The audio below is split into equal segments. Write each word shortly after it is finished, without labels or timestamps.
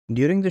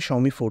During the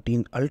Xiaomi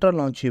 14 Ultra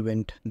launch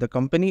event, the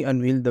company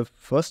unveiled the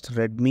first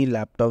Redmi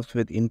laptops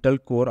with Intel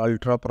Core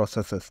Ultra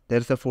processors.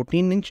 There's a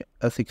 14-inch,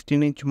 a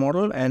 16-inch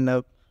model, and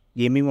a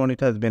gaming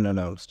monitor has been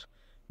announced.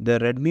 The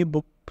Redmi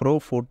Book Pro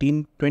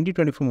 14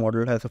 2024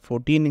 model has a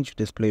 14-inch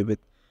display with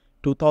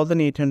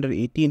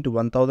 2880 into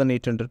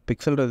 1800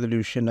 pixel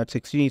resolution at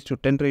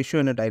 16:10 ratio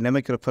and a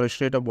dynamic refresh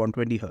rate of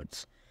 120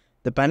 Hz.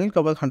 The panel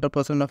covers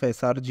 100% of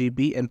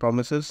sRGB and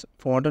promises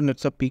 400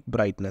 nits of peak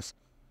brightness.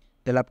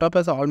 The laptop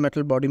has an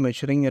all-metal body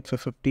measuring at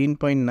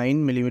 15.9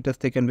 millimeters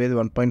thick and weighs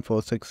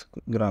 1.46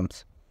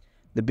 grams.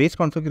 The base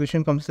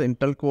configuration comes with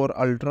Intel Core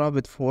Ultra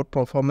with 4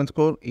 performance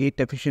core, 8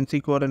 efficiency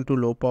core and 2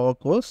 low power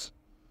cores.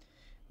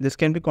 This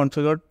can be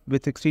configured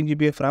with 16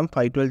 GB of RAM,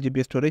 512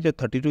 GB storage, a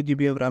 32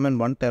 GB of RAM and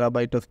 1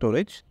 TB of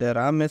storage. The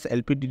RAM is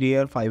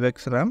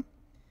LPDDR5X RAM.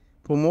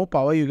 For more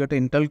power, you get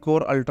an Intel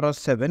Core Ultra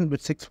 7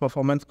 with 6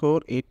 performance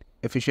core, 8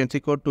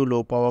 efficiency core, 2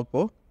 low power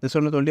core. This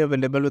one is only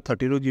available with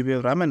 32 GB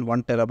of RAM and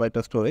 1 TB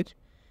of storage.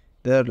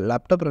 The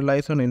laptop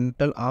relies on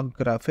Intel Arc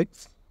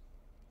graphics.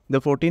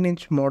 The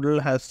 14-inch model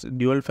has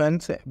dual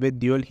fans with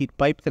dual heat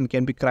pipes and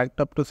can be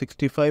cranked up to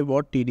 65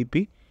 watt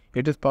TDP.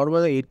 It is powered by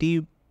the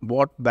 80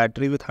 watt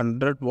battery with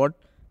 100 watt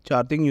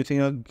charging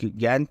using a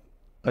GAN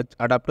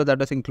adapter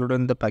that is included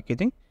in the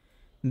packaging.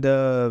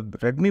 The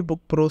Redmi Book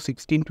Pro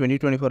 16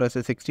 2024 has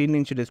a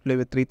 16-inch display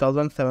with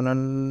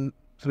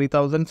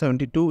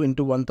 3072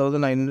 into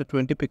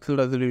 1920 pixel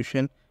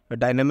resolution, a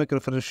dynamic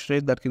refresh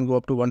rate that can go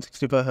up to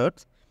 165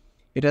 Hz.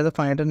 It has a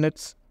 500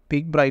 nits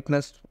peak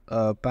brightness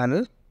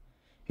panel.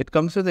 It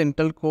comes with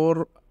Intel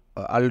Core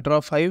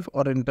Ultra 5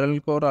 or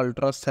Intel Core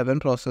Ultra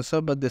 7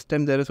 processor, but this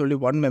time there is only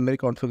one memory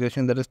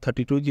configuration, that is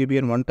 32 GB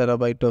and 1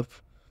 TB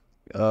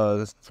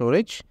of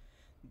storage.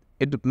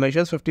 It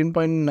measures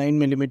 15.9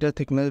 millimeter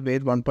thickness,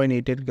 weighs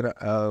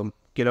 1.88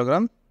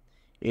 kilogram.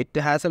 It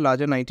has a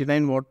larger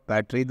 99 watt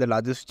battery, the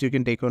largest you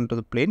can take onto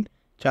the plane.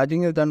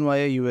 Charging is done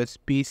via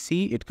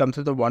USB-C. It comes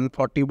with a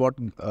 140 watt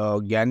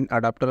GAN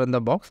adapter in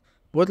the box.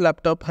 Both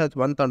laptop has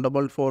one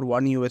Thunderbolt 4,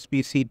 one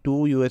USB-C, two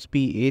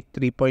USB-A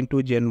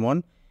 3.2 Gen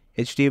 1,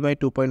 HDMI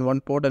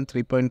 2.1 port and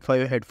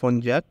 3.5 headphone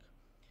jack.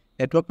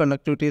 Network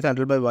connectivity is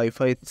handled by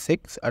Wi-Fi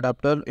 6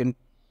 adapter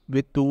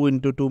with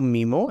 2x2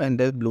 MIMO and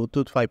there's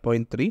Bluetooth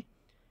 5.3.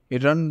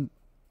 It runs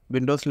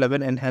Windows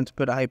 11 enhanced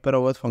with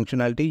HyperOS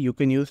functionality. You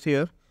can use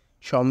your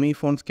Xiaomi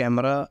phone's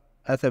camera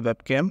as a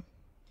webcam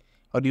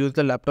or use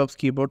the laptop's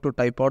keyboard to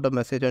type out a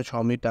message on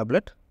Xiaomi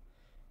tablet.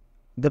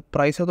 The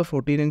price of the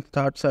 14-inch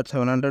starts at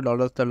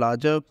 $700. The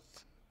larger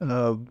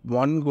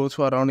one goes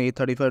for around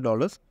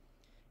 $835.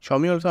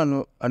 Xiaomi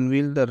also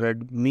unveiled the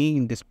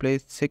Redmi Display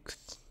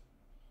 6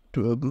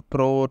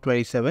 Pro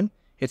 27.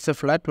 It's a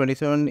flat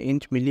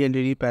 27-inch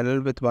mini-LED panel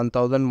with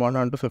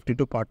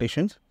 1152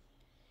 partitions.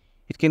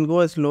 It can go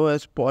as low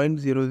as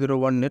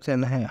 0.001 nits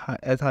and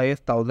as high as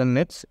 1000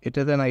 nits. It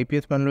has an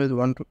IPS panel with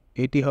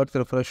 180 Hz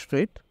refresh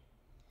rate.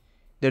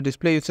 The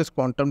display uses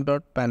quantum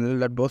dot panel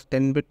that boasts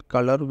 10-bit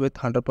color with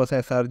 100%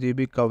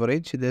 sRGB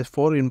coverage. There's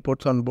 4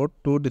 inputs on board,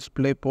 2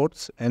 display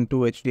ports and 2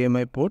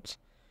 HDMI ports.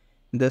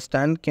 The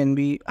stand can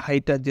be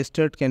height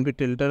adjusted, can be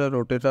tilted or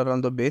rotated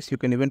around the base. You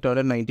can even turn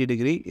it 90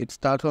 degrees. It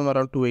starts from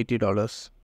around $280.